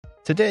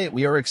Today,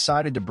 we are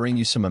excited to bring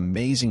you some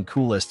amazing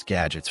coolest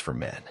gadgets for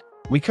men.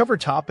 We cover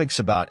topics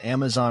about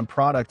Amazon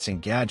products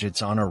and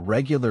gadgets on a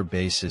regular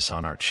basis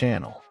on our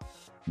channel.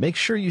 Make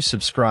sure you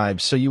subscribe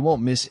so you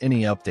won't miss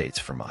any updates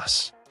from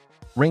us.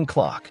 Ring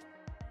Clock.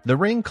 The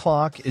Ring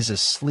Clock is a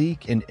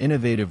sleek and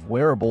innovative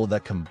wearable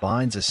that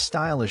combines a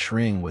stylish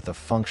ring with a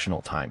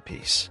functional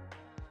timepiece.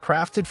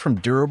 Crafted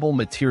from durable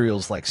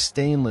materials like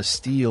stainless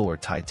steel or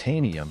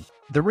titanium,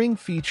 the ring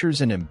features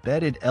an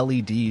embedded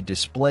LED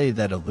display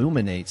that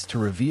illuminates to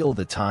reveal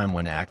the time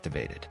when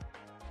activated.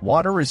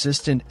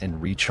 Water-resistant and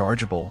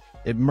rechargeable,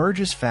 it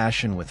merges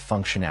fashion with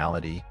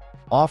functionality,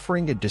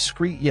 offering a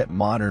discreet yet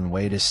modern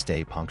way to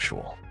stay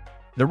punctual.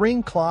 The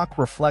Ring Clock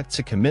reflects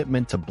a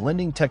commitment to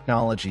blending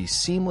technology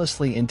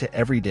seamlessly into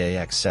everyday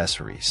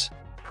accessories,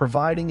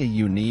 providing a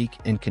unique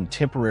and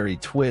contemporary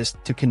twist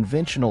to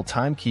conventional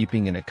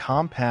timekeeping in a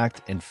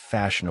compact and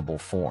fashionable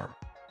form.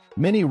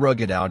 Mini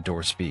Rugged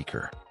Outdoor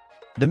Speaker.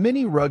 The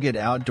Mini Rugged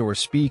Outdoor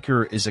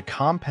Speaker is a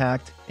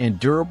compact and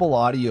durable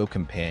audio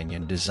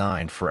companion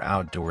designed for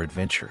outdoor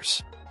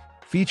adventures.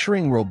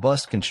 Featuring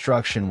robust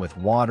construction with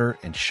water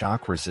and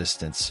shock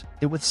resistance,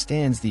 it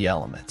withstands the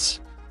elements.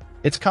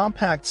 Its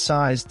compact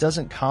size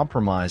doesn't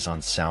compromise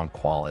on sound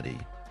quality,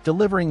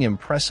 delivering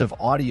impressive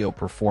audio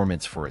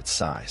performance for its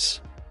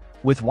size.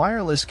 With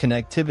wireless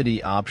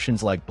connectivity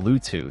options like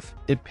Bluetooth,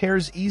 it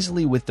pairs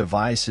easily with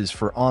devices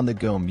for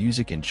on-the-go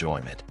music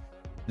enjoyment.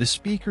 The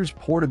speaker's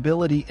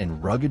portability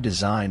and rugged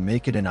design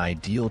make it an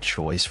ideal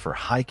choice for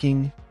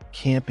hiking,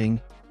 camping,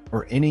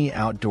 or any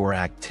outdoor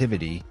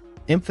activity,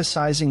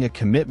 emphasizing a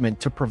commitment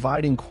to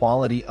providing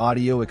quality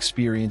audio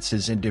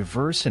experiences in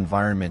diverse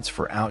environments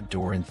for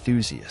outdoor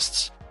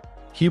enthusiasts.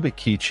 Cubic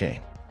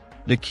Keychain.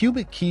 The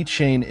Cubic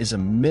Keychain is a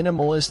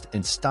minimalist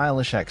and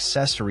stylish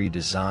accessory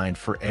designed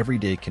for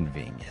everyday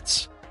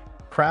convenience.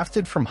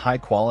 Crafted from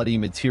high-quality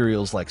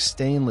materials like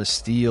stainless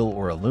steel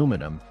or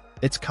aluminum,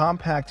 its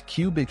compact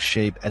cubic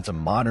shape adds a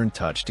modern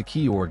touch to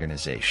key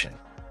organization.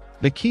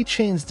 The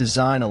keychain's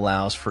design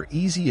allows for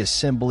easy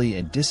assembly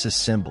and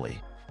disassembly,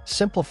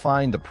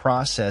 simplifying the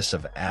process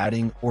of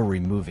adding or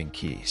removing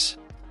keys.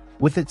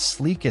 With its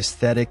sleek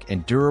aesthetic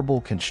and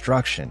durable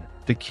construction,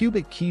 the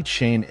cubic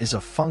keychain is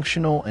a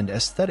functional and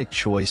aesthetic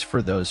choice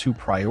for those who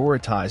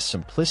prioritize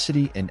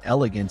simplicity and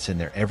elegance in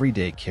their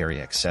everyday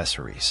carry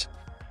accessories.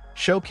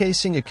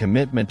 Showcasing a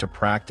commitment to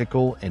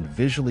practical and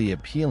visually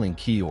appealing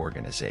key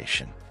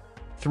organization.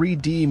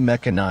 3D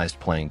Mechanized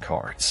Playing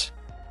Cards.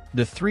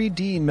 The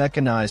 3D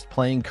mechanized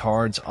playing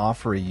cards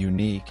offer a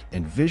unique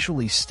and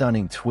visually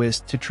stunning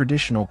twist to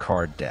traditional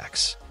card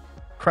decks.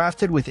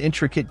 Crafted with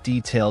intricate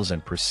details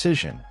and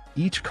precision,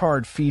 each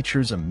card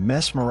features a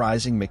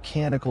mesmerizing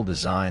mechanical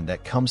design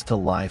that comes to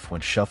life when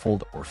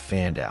shuffled or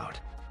fanned out.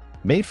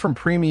 Made from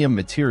premium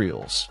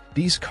materials,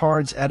 these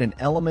cards add an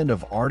element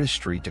of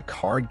artistry to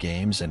card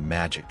games and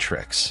magic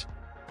tricks.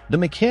 The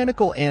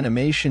mechanical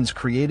animations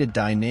create a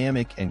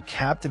dynamic and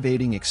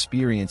captivating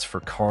experience for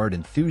card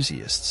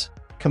enthusiasts,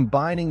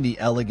 combining the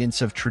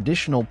elegance of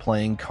traditional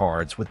playing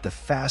cards with the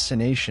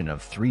fascination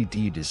of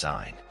 3D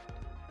design.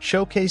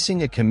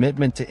 Showcasing a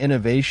commitment to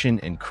innovation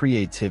and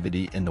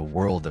creativity in the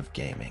world of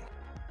gaming.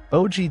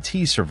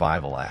 OGT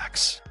Survival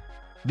Axe.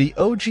 The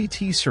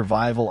OGT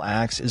Survival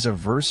Axe is a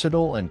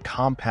versatile and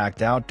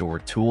compact outdoor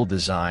tool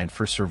designed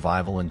for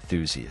survival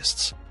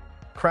enthusiasts.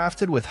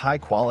 Crafted with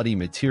high-quality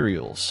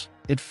materials,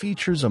 it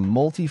features a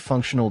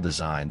multifunctional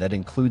design that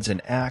includes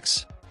an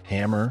axe,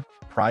 hammer,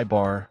 pry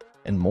bar,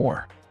 and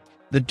more.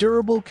 The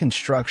durable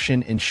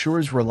construction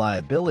ensures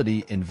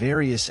reliability in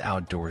various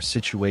outdoor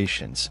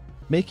situations,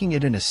 making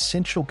it an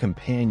essential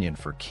companion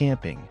for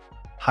camping,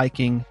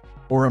 hiking,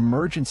 or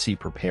emergency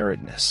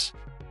preparedness.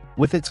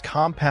 With its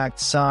compact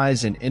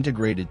size and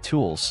integrated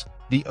tools,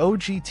 the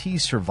OGT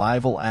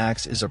Survival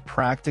Axe is a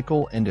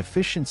practical and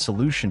efficient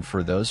solution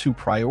for those who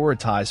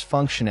prioritize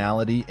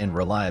functionality and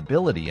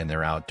reliability in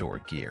their outdoor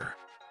gear.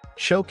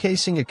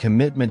 Showcasing a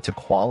commitment to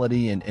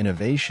quality and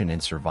innovation in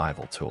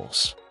survival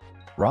tools.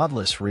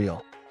 Rodless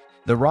Reel.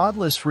 The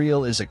Rodless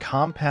Reel is a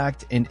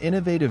compact and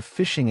innovative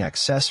fishing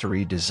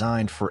accessory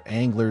designed for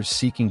anglers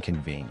seeking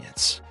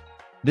convenience.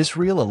 This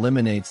reel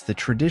eliminates the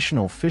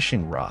traditional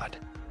fishing rod,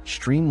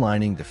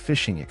 streamlining the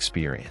fishing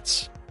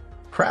experience.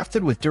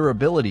 Crafted with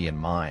durability in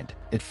mind,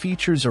 it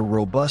features a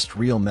robust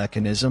reel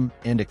mechanism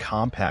and a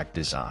compact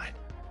design.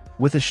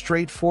 With a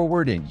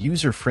straightforward and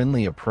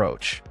user-friendly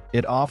approach,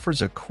 it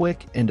offers a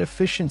quick and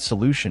efficient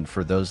solution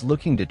for those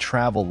looking to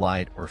travel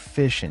light or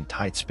fish in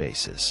tight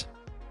spaces.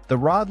 The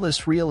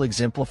Rodless Reel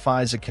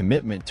exemplifies a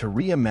commitment to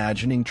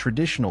reimagining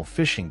traditional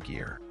fishing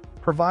gear,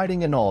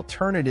 providing an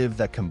alternative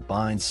that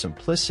combines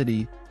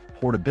simplicity,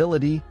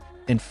 portability,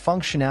 and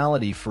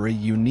functionality for a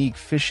unique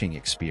fishing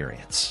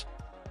experience.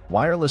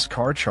 Wireless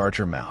Car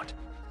Charger Mount.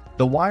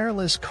 The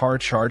wireless car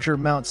charger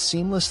mount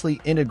seamlessly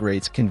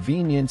integrates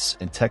convenience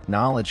and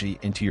technology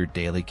into your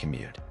daily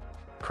commute.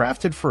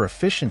 Crafted for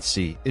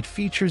efficiency, it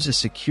features a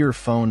secure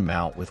phone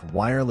mount with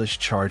wireless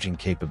charging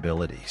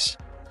capabilities.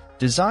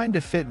 Designed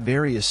to fit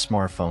various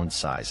smartphone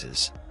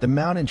sizes, the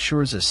mount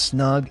ensures a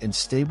snug and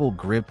stable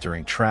grip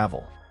during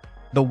travel.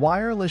 The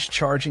wireless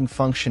charging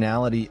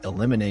functionality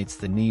eliminates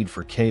the need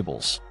for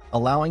cables,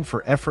 allowing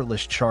for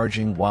effortless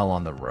charging while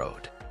on the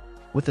road.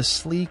 With a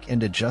sleek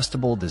and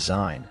adjustable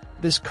design,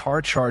 this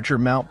car charger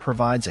mount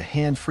provides a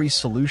hand-free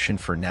solution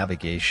for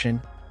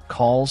navigation,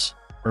 calls,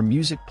 or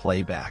music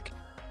playback,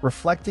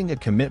 reflecting a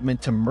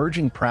commitment to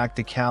merging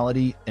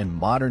practicality and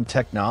modern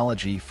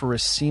technology for a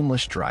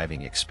seamless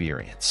driving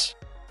experience.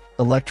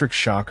 Electric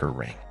shocker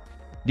ring.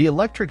 The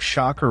electric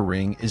shocker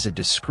ring is a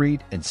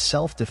discreet and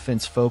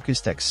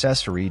self-defense-focused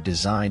accessory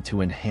designed to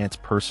enhance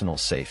personal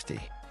safety.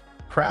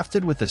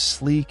 Crafted with a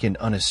sleek and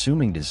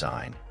unassuming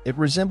design, it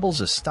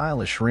resembles a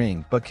stylish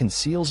ring but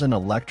conceals an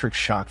electric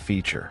shock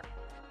feature.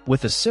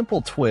 With a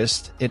simple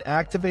twist, it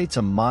activates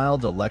a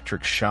mild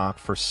electric shock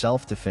for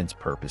self-defense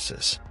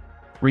purposes.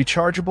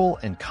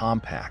 Rechargeable and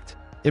compact,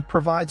 it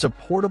provides a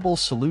portable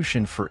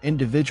solution for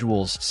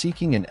individuals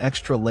seeking an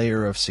extra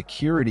layer of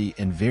security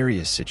in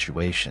various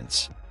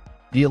situations.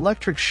 The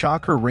electric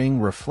shocker ring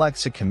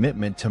reflects a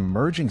commitment to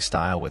merging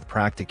style with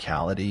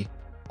practicality,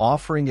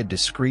 offering a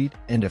discreet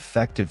and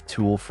effective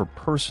tool for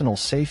personal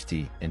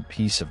safety and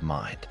peace of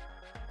mind.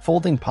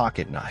 Folding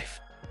pocket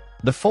knife.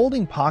 The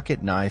folding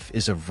pocket knife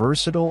is a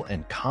versatile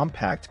and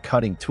compact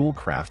cutting tool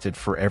crafted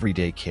for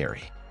everyday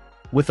carry.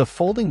 With a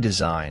folding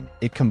design,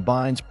 it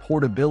combines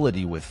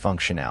portability with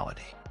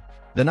functionality.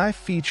 The knife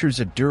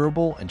features a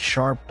durable and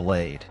sharp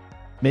blade,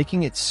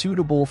 making it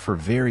suitable for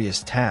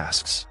various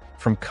tasks,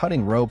 from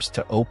cutting ropes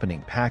to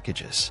opening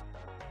packages.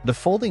 The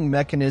folding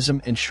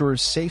mechanism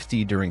ensures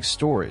safety during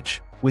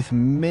storage, with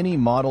many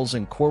models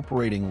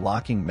incorporating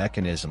locking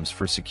mechanisms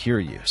for secure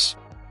use.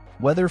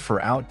 Whether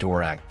for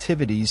outdoor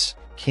activities,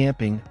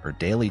 camping, or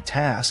daily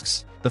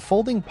tasks, the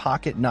folding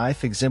pocket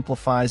knife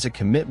exemplifies a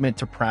commitment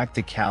to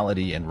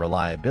practicality and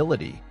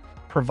reliability,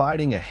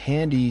 providing a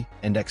handy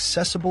and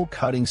accessible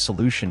cutting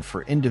solution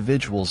for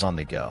individuals on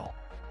the go.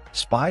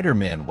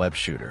 Spider-Man Web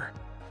Shooter.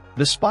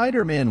 The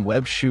Spider-Man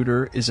Web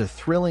Shooter is a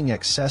thrilling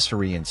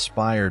accessory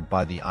inspired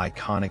by the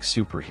iconic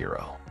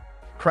superhero.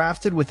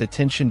 Crafted with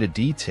attention to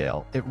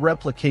detail, it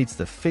replicates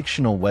the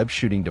fictional web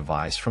shooting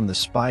device from the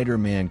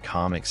Spider-Man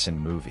comics and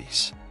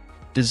movies.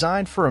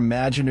 Designed for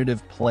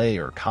imaginative play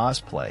or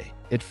cosplay,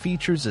 it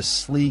features a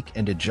sleek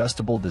and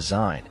adjustable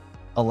design,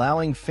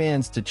 allowing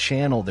fans to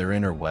channel their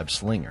inner web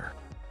slinger.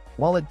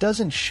 While it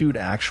doesn't shoot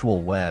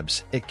actual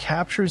webs, it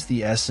captures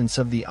the essence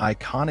of the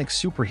iconic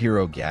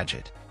superhero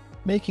gadget,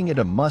 making it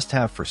a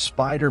must-have for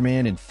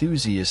Spider-Man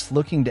enthusiasts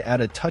looking to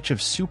add a touch of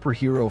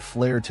superhero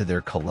flair to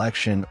their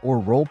collection or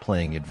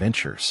role-playing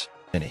adventures.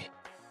 Mini.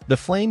 The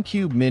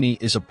FlameCube Mini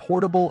is a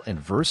portable and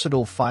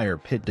versatile fire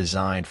pit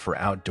designed for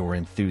outdoor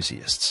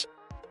enthusiasts.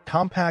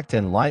 Compact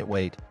and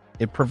lightweight,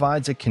 it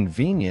provides a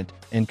convenient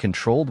and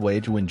controlled way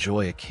to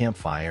enjoy a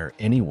campfire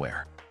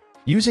anywhere.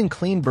 Using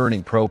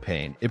clean-burning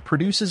propane, it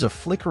produces a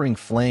flickering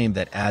flame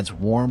that adds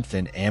warmth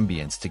and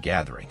ambience to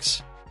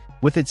gatherings.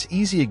 With its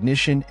easy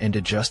ignition and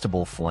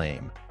adjustable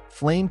flame,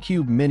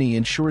 FlameCube Mini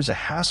ensures a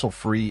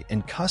hassle-free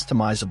and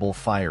customizable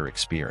fire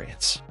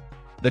experience.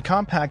 The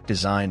compact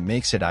design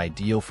makes it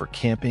ideal for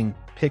camping,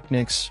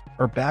 picnics,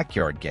 or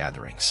backyard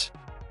gatherings.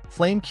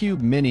 FlameCube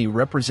Mini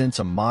represents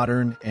a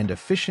modern and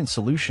efficient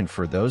solution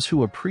for those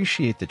who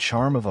appreciate the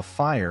charm of a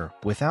fire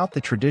without the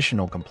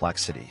traditional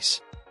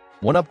complexities.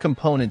 1UP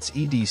Components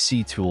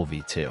EDC Tool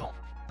V2.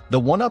 The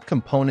 1UP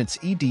Components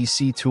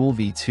EDC Tool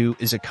V2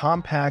 is a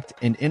compact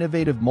and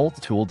innovative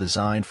multi-tool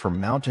designed for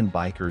mountain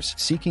bikers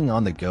seeking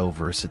on-the-go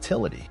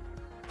versatility.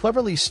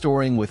 Cleverly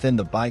storing within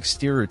the bike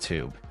steerer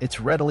tube,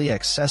 it's readily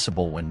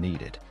accessible when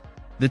needed.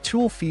 The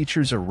tool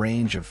features a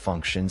range of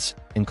functions,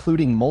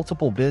 including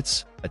multiple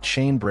bits, a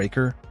chain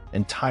breaker,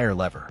 and tire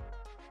lever.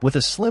 With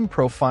a slim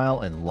profile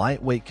and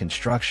lightweight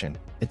construction,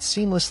 it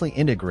seamlessly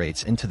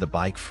integrates into the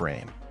bike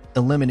frame,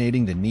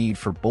 eliminating the need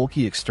for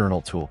bulky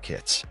external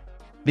toolkits.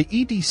 The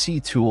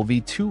EDC Tool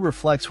V2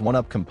 reflects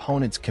 1UP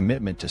Components'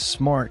 commitment to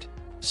smart,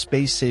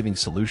 space-saving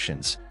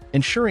solutions,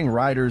 ensuring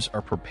riders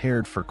are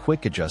prepared for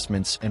quick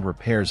adjustments and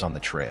repairs on the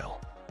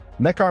trail.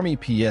 MechArmy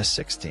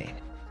PS16.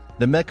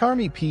 The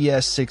MechArmy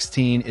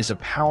PS16 is a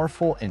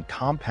powerful and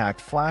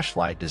compact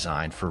flashlight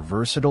designed for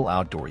versatile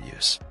outdoor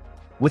use.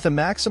 With a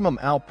maximum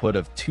output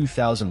of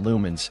 2,000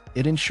 lumens,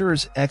 it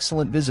ensures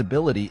excellent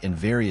visibility in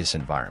various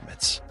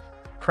environments.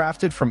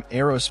 Crafted from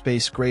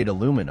aerospace-grade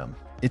aluminum,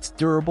 it's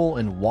durable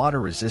and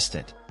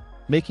water-resistant,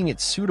 making it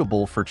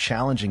suitable for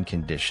challenging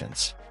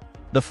conditions.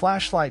 The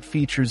flashlight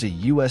features a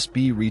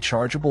USB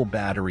rechargeable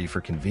battery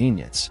for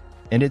convenience,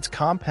 and its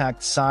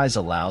compact size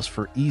allows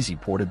for easy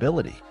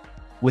portability.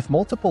 With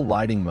multiple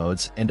lighting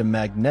modes and a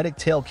magnetic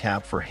tail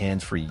cap for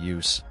hands-free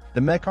use,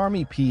 the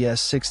MechArmy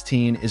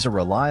PS16 is a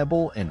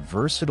reliable and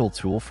versatile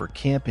tool for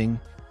camping,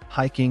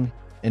 hiking,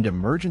 and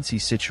emergency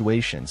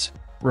situations,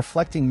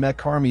 reflecting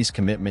MechArmy's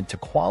commitment to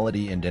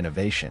quality and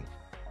innovation.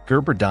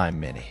 Gerber Dime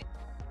Mini.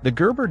 The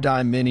Gerber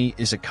Dime Mini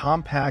is a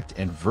compact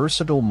and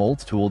versatile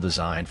multi-tool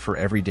designed for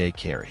everyday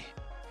carry.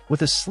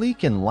 With a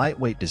sleek and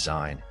lightweight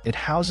design, it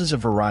houses a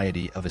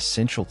variety of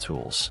essential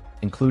tools,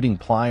 including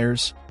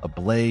pliers, a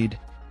blade,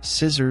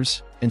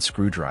 scissors, and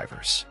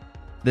screwdrivers.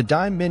 The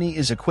Dime Mini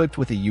is equipped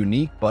with a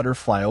unique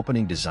butterfly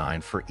opening design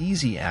for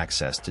easy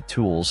access to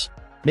tools,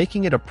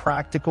 making it a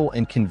practical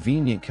and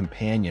convenient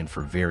companion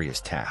for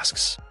various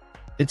tasks.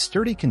 Its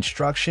sturdy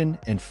construction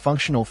and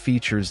functional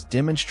features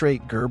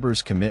demonstrate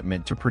Gerber's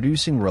commitment to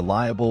producing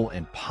reliable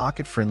and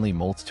pocket-friendly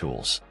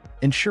multi-tools,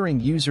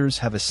 ensuring users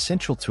have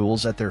essential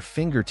tools at their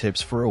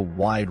fingertips for a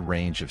wide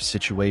range of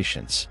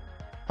situations.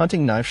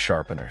 Hunting knife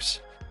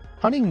sharpeners.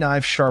 Hunting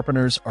knife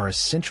sharpeners are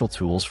essential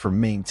tools for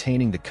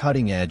maintaining the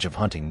cutting edge of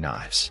hunting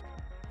knives.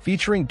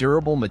 Featuring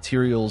durable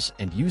materials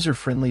and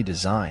user-friendly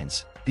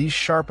designs, these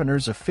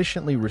sharpeners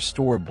efficiently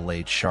restore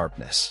blade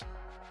sharpness.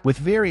 With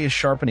various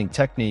sharpening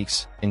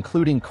techniques,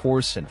 including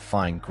coarse and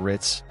fine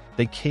grits,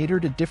 they cater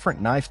to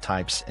different knife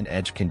types and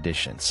edge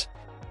conditions.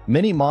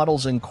 Many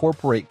models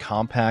incorporate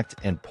compact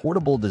and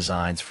portable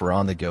designs for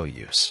on-the-go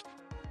use.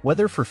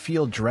 Whether for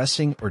field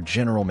dressing or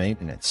general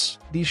maintenance,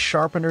 these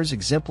sharpeners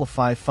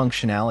exemplify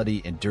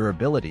functionality and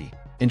durability,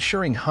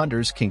 ensuring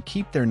hunters can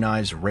keep their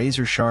knives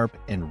razor-sharp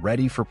and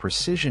ready for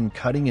precision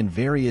cutting in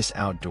various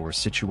outdoor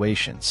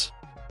situations.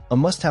 A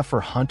must-have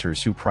for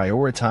hunters who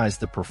prioritize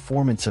the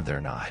performance of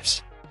their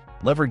knives.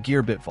 Lever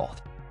Gear Bit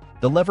Vault.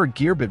 The Lever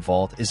Gear Bit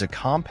Vault is a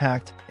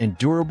compact and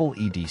durable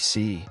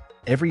EDC,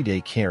 everyday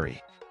carry,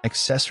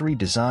 accessory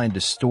designed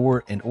to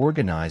store and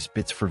organize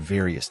bits for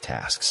various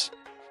tasks.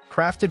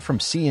 Crafted from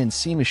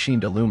CNC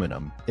machined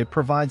aluminum, it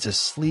provides a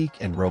sleek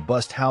and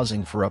robust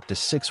housing for up to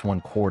 6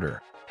 1/4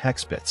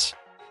 hex bits.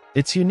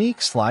 Its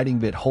unique sliding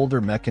bit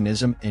holder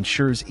mechanism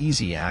ensures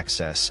easy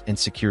access and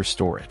secure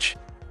storage.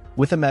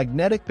 With a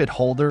magnetic bit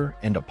holder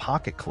and a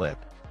pocket clip,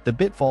 the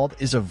Bit Vault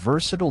is a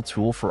versatile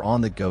tool for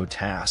on-the-go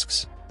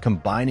tasks,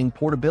 combining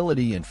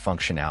portability and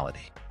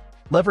functionality.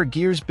 Lever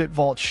Gear's Bit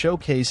Vault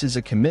showcases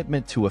a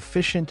commitment to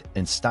efficient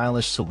and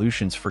stylish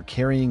solutions for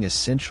carrying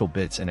essential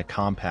bits in a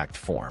compact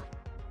form.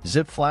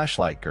 Zip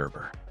Flashlight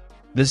Gerber.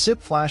 The Zip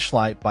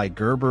Flashlight by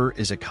Gerber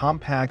is a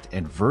compact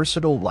and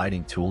versatile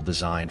lighting tool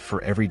designed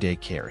for everyday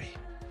carry.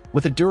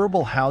 With a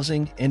durable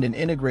housing and an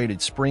integrated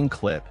spring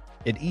clip,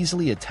 it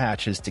easily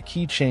attaches to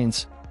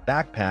keychains,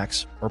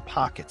 backpacks, or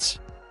pockets.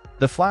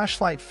 The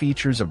flashlight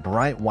features a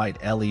bright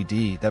white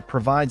LED that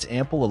provides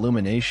ample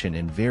illumination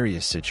in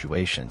various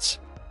situations.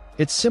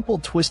 Its simple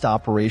twist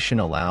operation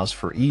allows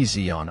for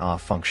easy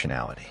on-off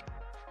functionality.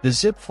 The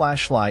Zip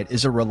Flashlight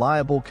is a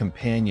reliable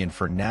companion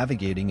for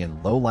navigating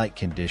in low-light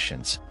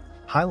conditions,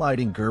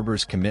 highlighting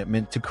Gerber's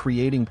commitment to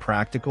creating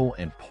practical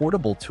and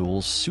portable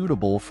tools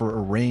suitable for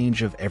a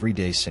range of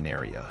everyday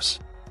scenarios.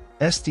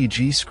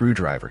 SDG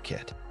Screwdriver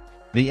Kit.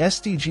 The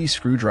SDG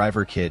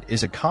Screwdriver Kit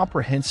is a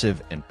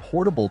comprehensive and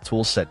portable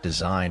toolset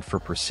designed for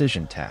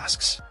precision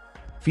tasks.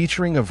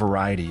 Featuring a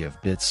variety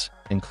of bits,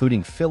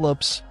 including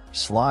Phillips,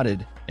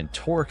 slotted, and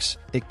Torx,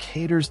 it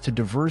caters to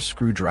diverse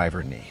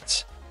screwdriver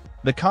needs.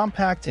 The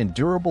compact and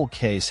durable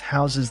case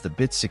houses the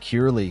bits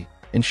securely,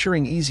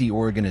 ensuring easy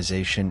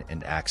organization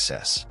and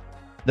access.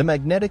 The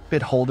magnetic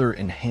bit holder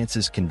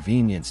enhances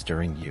convenience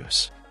during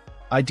use.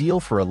 Ideal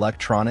for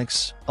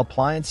electronics,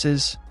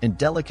 appliances, and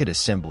delicate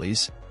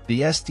assemblies,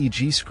 the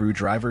SDG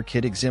Screwdriver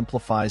Kit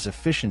exemplifies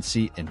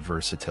efficiency and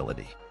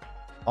versatility,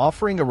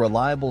 offering a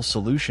reliable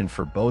solution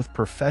for both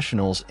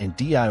professionals and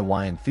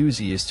DIY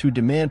enthusiasts who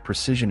demand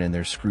precision in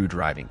their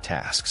screw-driving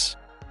tasks.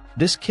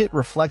 This kit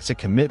reflects a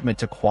commitment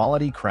to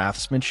quality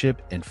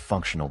craftsmanship and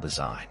functional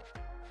design.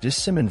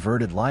 DisSim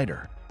Inverted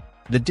Lighter.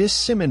 The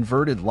DisSim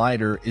Inverted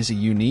Lighter is a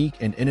unique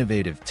and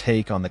innovative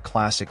take on the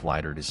classic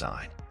lighter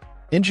design.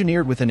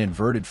 Engineered with an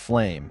inverted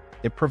flame,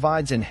 it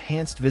provides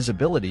enhanced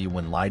visibility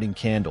when lighting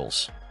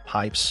candles,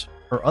 pipes,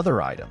 or other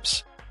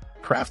items.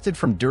 Crafted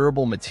from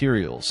durable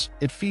materials,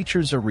 it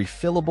features a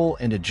refillable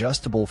and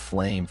adjustable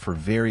flame for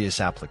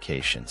various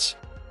applications.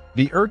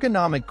 The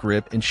ergonomic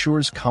grip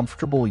ensures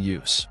comfortable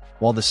use,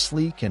 while the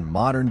sleek and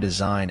modern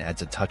design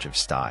adds a touch of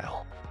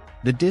style.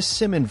 The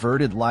DisSim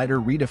Inverted Lighter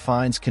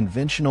redefines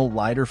conventional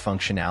lighter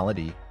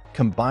functionality,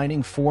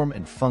 combining form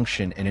and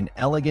function in an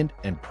elegant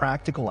and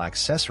practical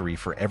accessory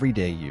for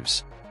everyday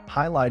use,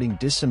 highlighting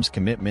DisSim's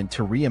commitment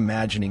to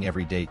reimagining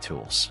everyday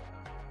tools.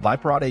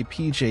 Viperade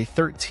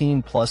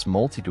PJ13 Plus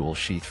Multi-Dual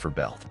Sheath for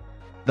Belt.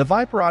 The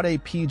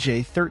Viperade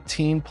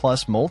PJ13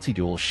 Plus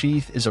Multi-Dual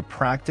Sheath is a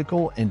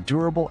practical and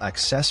durable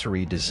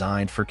accessory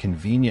designed for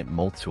convenient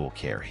multi-tool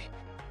carry.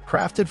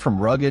 Crafted from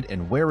rugged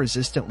and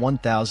wear-resistant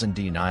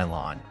 1000D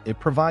nylon, it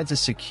provides a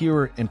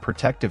secure and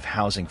protective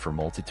housing for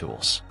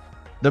multi-tools.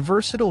 The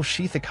versatile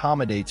sheath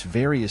accommodates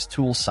various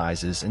tool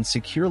sizes and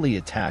securely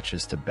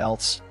attaches to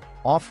belts,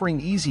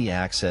 offering easy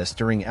access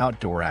during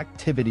outdoor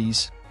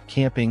activities,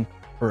 camping,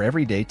 or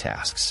everyday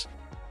tasks.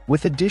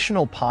 With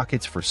additional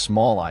pockets for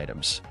small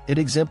items, it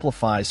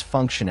exemplifies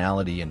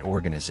functionality and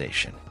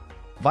organization.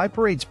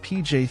 Viperade's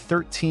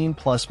PJ13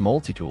 Plus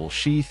Multi-Tool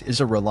Sheath is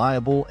a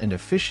reliable and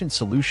efficient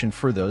solution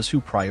for those who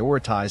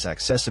prioritize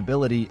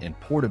accessibility and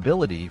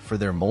portability for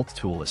their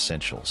multi-tool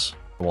essentials.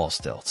 Wall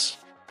Stilts.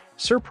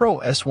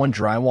 Serpro S1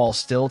 Drywall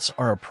Stilts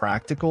are a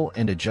practical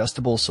and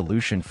adjustable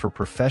solution for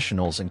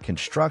professionals in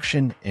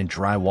construction and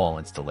drywall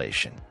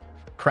installation.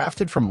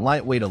 Crafted from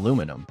lightweight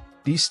aluminum,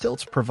 These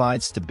stilts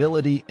provide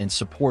stability and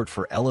support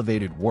for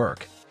elevated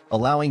work,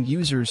 allowing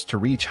users to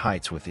reach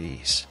heights with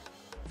ease.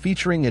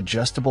 Featuring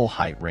adjustable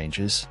height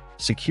ranges,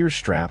 secure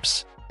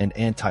straps, and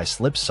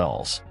anti-slip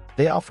soles,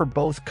 they offer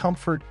both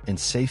comfort and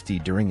safety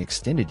during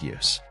extended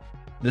use.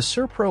 The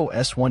Serpro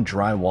S1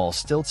 drywall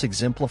stilts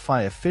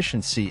exemplify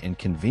efficiency and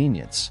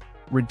convenience,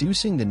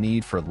 reducing the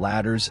need for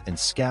ladders and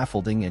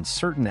scaffolding in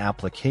certain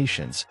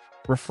applications,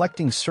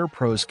 reflecting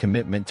Serpro's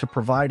commitment to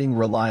providing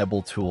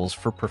reliable tools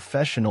for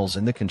professionals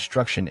in the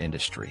construction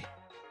industry.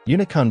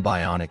 Unicon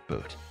Bionic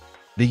Boot.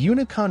 The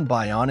Unicon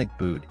Bionic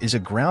Boot is a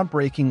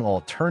groundbreaking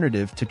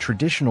alternative to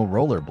traditional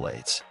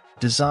rollerblades,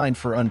 designed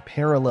for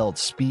unparalleled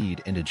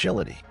speed and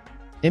agility.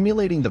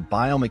 Emulating the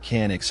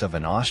biomechanics of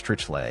an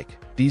ostrich leg,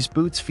 these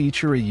boots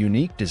feature a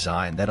unique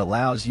design that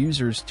allows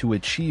users to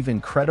achieve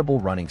incredible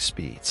running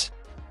speeds.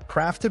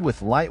 Crafted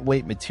with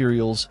lightweight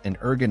materials and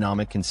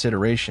ergonomic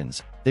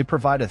considerations, they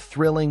provide a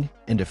thrilling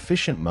and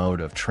efficient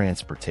mode of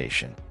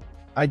transportation.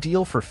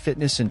 Ideal for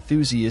fitness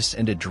enthusiasts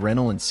and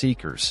adrenaline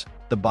seekers,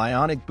 the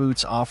Bionic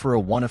boots offer a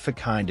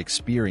one-of-a-kind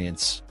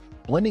experience,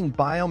 blending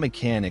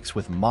biomechanics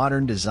with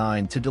modern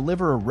design to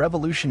deliver a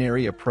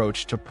revolutionary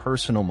approach to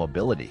personal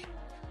mobility.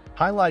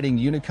 Highlighting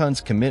Unicon's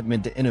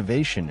commitment to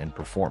innovation and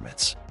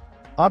performance.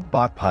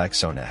 Autobot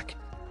Piezoneck.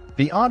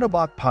 The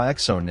Autobot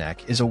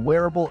Piezoneck is a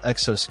wearable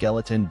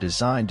exoskeleton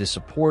designed to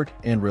support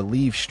and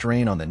relieve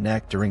strain on the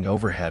neck during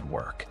overhead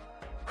work.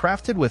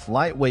 Crafted with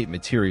lightweight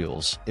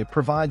materials, it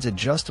provides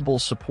adjustable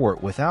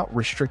support without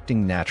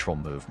restricting natural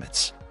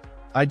movements.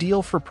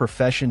 Ideal for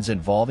professions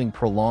involving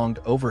prolonged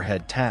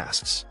overhead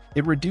tasks,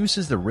 it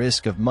reduces the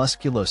risk of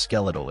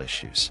musculoskeletal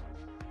issues.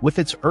 With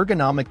its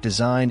ergonomic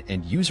design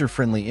and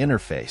user-friendly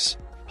interface,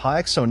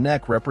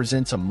 Piezoneck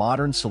represents a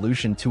modern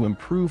solution to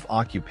improve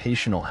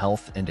occupational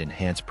health and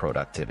enhance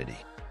productivity.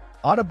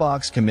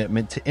 Autobot's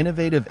commitment to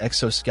innovative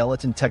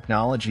exoskeleton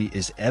technology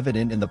is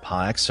evident in the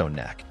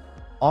Piezoneck,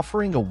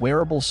 offering a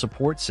wearable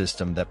support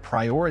system that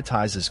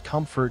prioritizes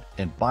comfort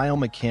and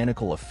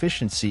biomechanical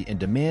efficiency in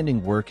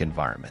demanding work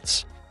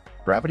environments.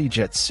 Gravity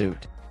Jet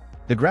Suit.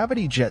 The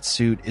Gravity Jet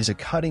Suit is a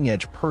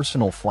cutting-edge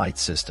personal flight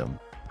system,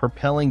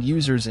 propelling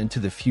users into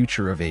the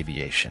future of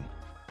aviation.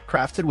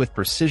 Crafted with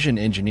precision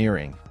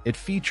engineering, it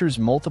features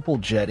multiple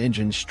jet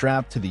engines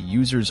strapped to the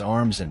user's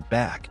arms and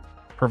back,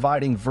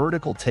 providing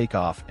vertical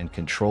takeoff and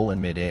control in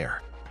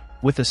midair.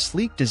 With a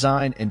sleek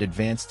design and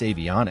advanced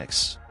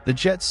avionics, the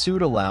jet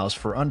suit allows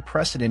for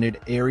unprecedented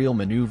aerial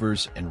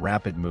maneuvers and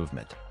rapid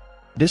movement.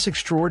 This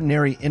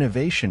extraordinary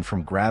innovation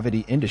from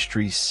Gravity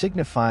Industries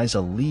signifies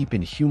a leap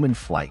in human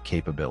flight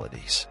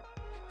capabilities,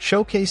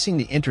 showcasing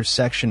the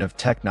intersection of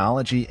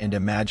technology and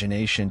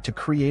imagination to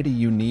create a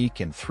unique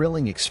and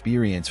thrilling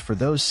experience for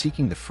those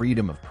seeking the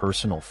freedom of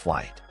personal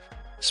flight.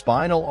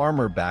 Spinal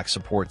Armor Back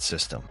Support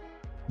System.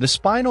 The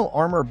Spinal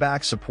Armor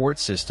Back Support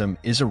System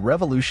is a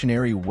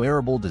revolutionary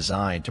wearable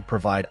designed to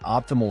provide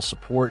optimal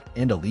support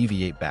and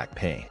alleviate back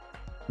pain.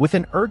 With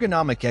an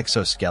ergonomic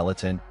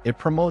exoskeleton, it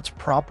promotes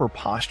proper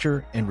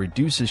posture and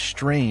reduces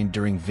strain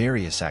during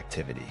various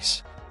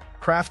activities.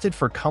 Crafted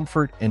for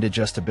comfort and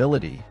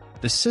adjustability,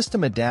 the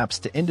system adapts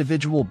to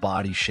individual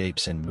body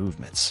shapes and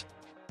movements.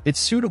 It's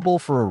suitable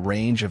for a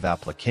range of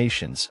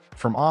applications,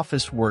 from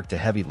office work to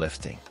heavy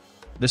lifting.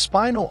 The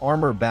Spinal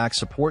Armor Back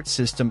Support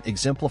System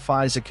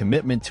exemplifies a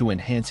commitment to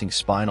enhancing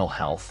spinal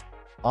health,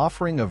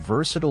 offering a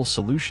versatile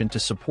solution to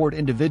support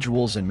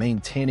individuals in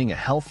maintaining a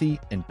healthy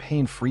and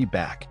pain-free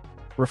back,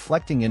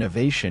 reflecting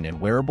innovation in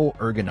wearable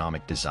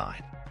ergonomic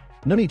design.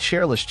 Nuni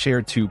Chairless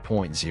Chair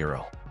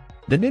 2.0.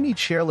 The Nuni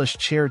Chairless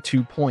Chair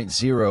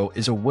 2.0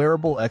 is a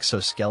wearable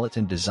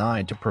exoskeleton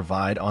designed to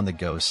provide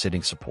on-the-go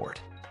sitting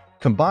support.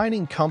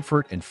 Combining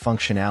comfort and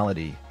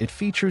functionality, it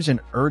features an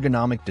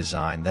ergonomic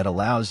design that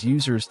allows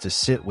users to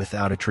sit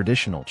without a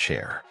traditional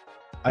chair.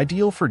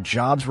 Ideal for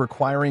jobs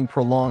requiring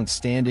prolonged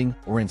standing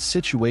or in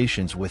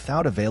situations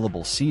without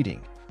available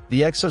seating,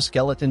 the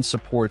exoskeleton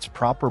supports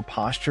proper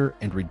posture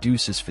and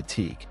reduces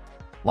fatigue.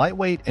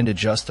 Lightweight and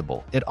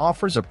adjustable, it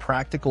offers a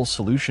practical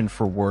solution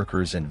for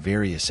workers in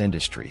various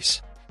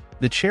industries.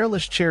 The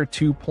Chairless Chair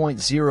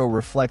 2.0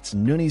 reflects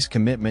Nuni's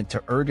commitment to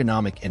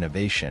ergonomic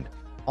innovation,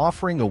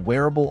 offering a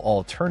wearable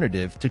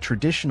alternative to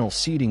traditional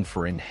seating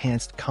for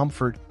enhanced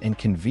comfort and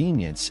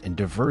convenience in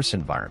diverse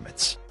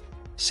environments.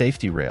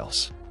 Safety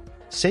Rails.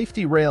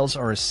 Safety rails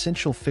are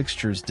essential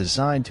fixtures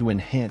designed to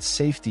enhance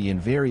safety in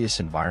various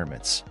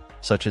environments,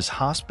 such as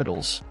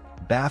hospitals,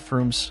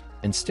 bathrooms,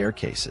 and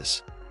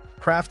staircases.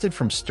 Crafted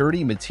from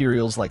sturdy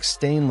materials like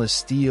stainless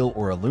steel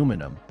or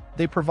aluminum,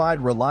 they provide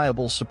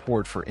reliable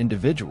support for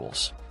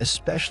individuals,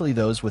 especially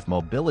those with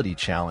mobility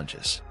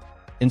challenges.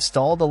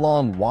 Installed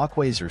along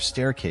walkways or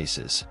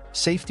staircases,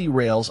 safety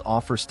rails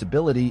offer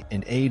stability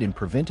and aid in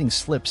preventing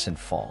slips and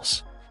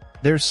falls.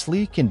 Their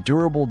sleek and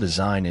durable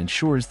design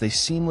ensures they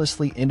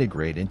seamlessly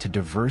integrate into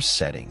diverse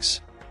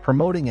settings,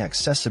 promoting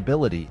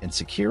accessibility and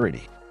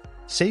security.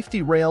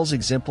 Safety rails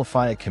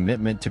exemplify a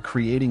commitment to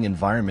creating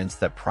environments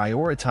that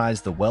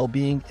prioritize the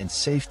well-being and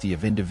safety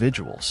of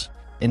individuals,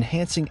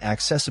 enhancing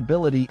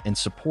accessibility and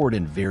support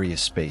in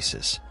various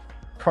spaces.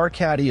 Car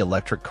Caddy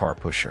Electric Car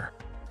Pusher.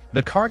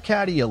 The Car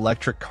Caddy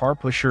Electric Car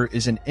Pusher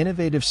is an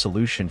innovative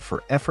solution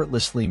for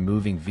effortlessly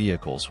moving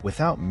vehicles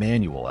without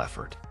manual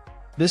effort.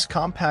 This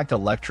compact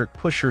electric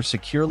pusher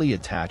securely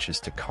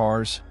attaches to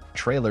cars,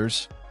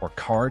 trailers, or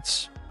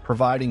carts,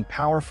 providing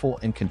powerful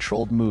and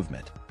controlled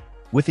movement.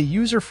 With a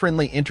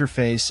user-friendly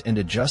interface and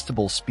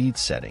adjustable speed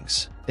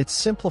settings, it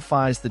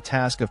simplifies the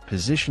task of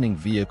positioning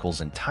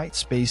vehicles in tight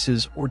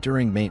spaces or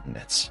during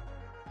maintenance.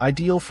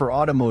 Ideal for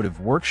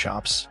automotive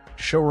workshops,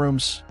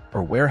 showrooms,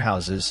 or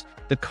warehouses,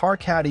 the Car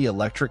Caddy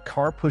Electric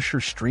Car Pusher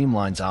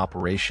streamlines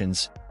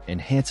operations,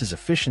 enhances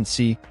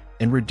efficiency,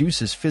 and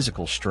reduces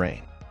physical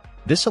strain.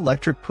 This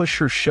electric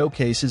pusher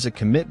showcases a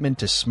commitment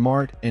to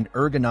smart and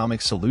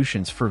ergonomic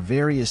solutions for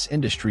various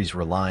industries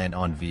reliant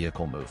on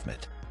vehicle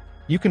movement.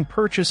 You can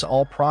purchase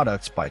all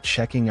products by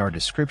checking our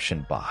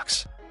description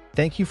box.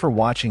 Thank you for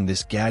watching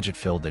this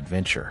gadget-filled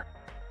adventure.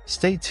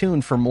 Stay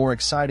tuned for more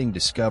exciting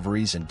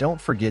discoveries and don't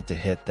forget to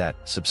hit that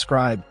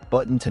subscribe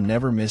button to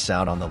never miss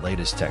out on the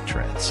latest tech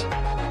trends.